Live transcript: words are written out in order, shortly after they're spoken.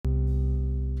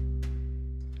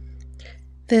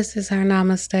This is our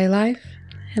Namaste Life,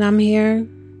 and I'm here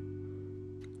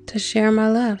to share my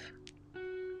love.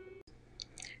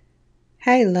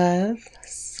 Hey, love.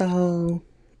 So,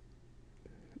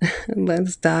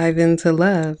 let's dive into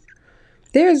love.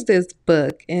 There's this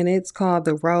book, and it's called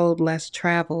The Road Less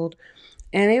Traveled,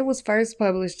 and it was first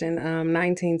published in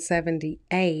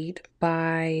 1978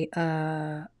 by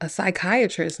a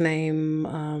psychiatrist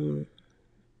named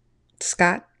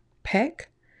Scott Peck.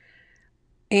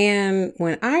 And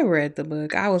when I read the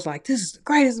book, I was like, this is the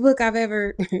greatest book I've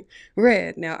ever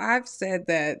read. Now, I've said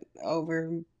that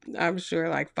over, I'm sure,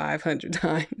 like 500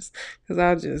 times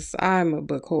because I'm a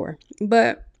book whore.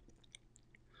 But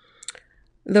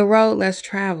The Road Less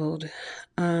Traveled,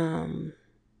 um,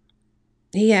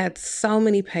 he had so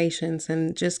many patients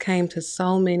and just came to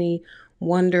so many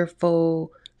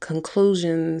wonderful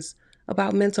conclusions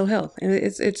about mental health. And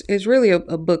it's really a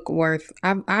book worth,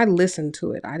 I listened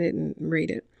to it. I didn't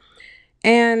read it.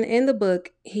 And in the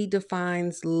book, he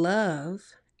defines love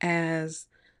as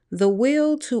the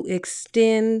will to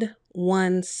extend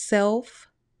oneself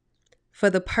for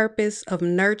the purpose of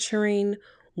nurturing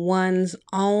one's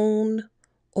own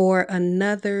or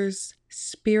another's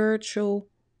spiritual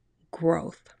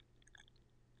growth.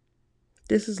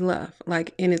 This is love,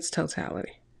 like in its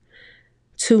totality.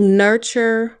 To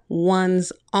nurture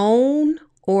one's own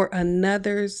or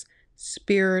another's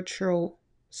spiritual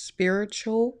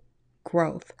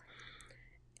growth.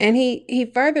 And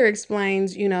he further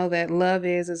explains, that love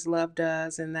is as love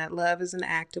does, and that love is an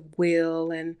act of will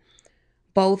and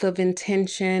both of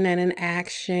intention and an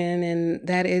action, and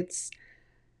that it's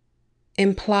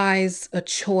implies a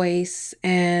choice,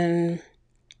 and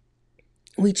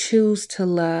we choose to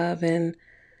love. And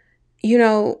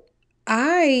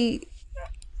I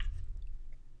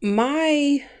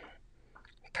my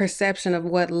perception of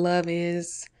what love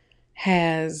is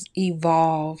has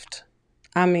evolved.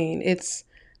 I mean, it's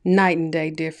night and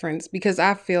day difference, because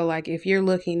I feel like if you're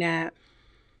looking at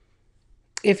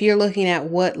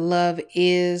what love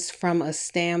is from a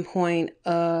standpoint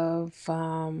of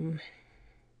I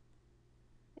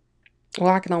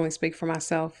can only speak for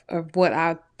myself, of what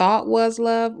I thought was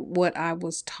love, what I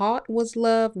was taught was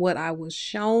love, what I was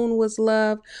shown was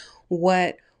love,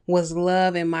 what was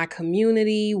love in my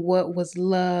community, what was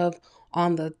love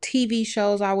on the TV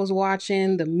shows I was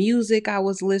watching, the music I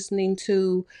was listening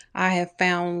to. I have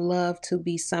found love to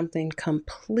be something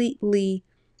completely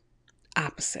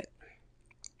opposite.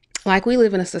 Like, we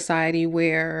live in a society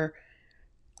where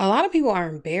a lot of people are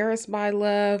embarrassed by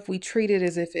love. We treat it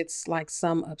as if it's like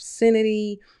some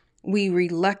obscenity. We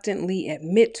reluctantly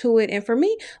admit to it. And for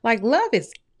me, like, love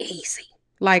is easy.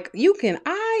 Like,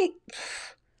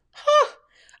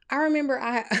 I remember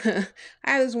I I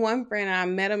had this one friend, and I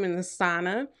met him in the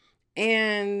sauna,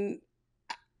 and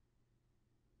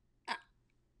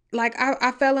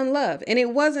I fell in love. And it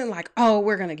wasn't like, oh,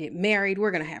 we're going to get married,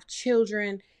 we're going to have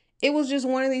children. It was just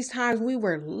one of these times we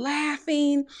were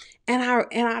laughing, and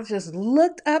I just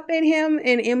looked up at him,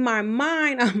 and in my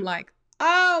mind I'm like,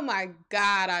 oh my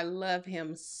God, I love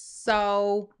him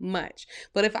so much.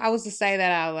 But if I was to say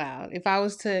that out loud, if I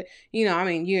was to,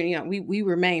 we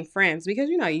remain friends, because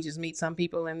you just meet some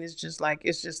people and it's just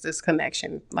this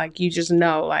connection. Like, you just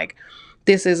know, like,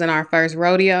 this isn't our first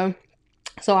rodeo.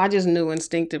 So I just knew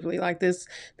instinctively, like, this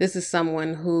is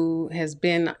someone who has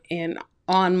been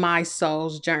on my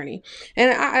soul's journey.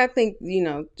 And I think,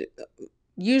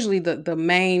 usually the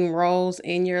main roles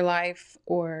in your life,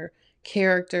 or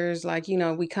characters, like,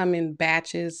 we come in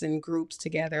batches and groups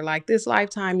together. Like, this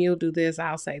lifetime, you'll do this,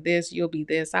 I'll say this, you'll be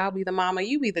this, I'll be the mama,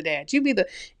 you be the dad,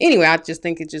 anyway, I just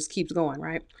think it just keeps going,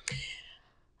 right?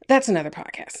 That's another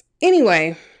podcast.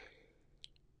 Anyway,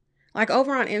 like,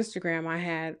 over on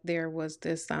Instagram, there was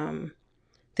this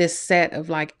set of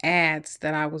like ads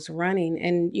that I was running,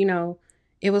 and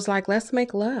it was like, let's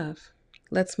make love,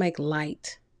 let's make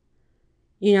light,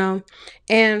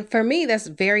 and for me, that's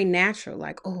very natural.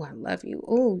 Like, oh, I love you,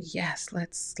 oh yes,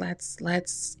 let's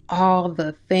all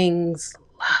the things,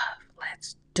 love,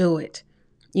 let's do it,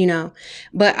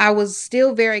 but I was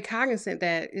still very cognizant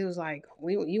that it was like,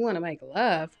 you want to make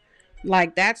love,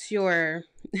 like, that's your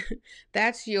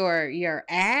that's your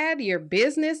ad, your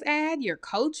business ad, your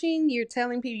coaching, you're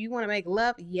telling people you want to make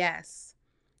love. Yes,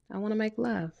 I want to make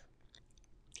love,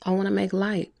 I want to make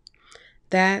light.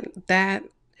 That that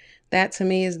that to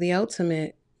me is the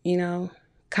ultimate,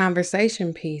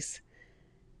 conversation piece.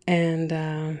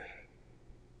 And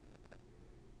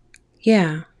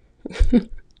yeah.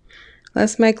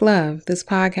 Let's make love. This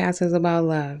podcast is about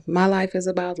love. My life is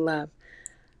about love.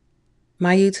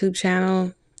 My YouTube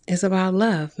channel is about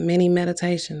love. Many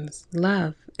meditations,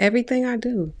 love. Everything I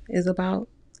do is about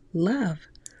love.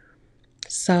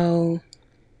 So,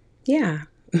 yeah,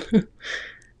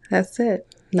 that's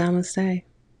it. Namaste.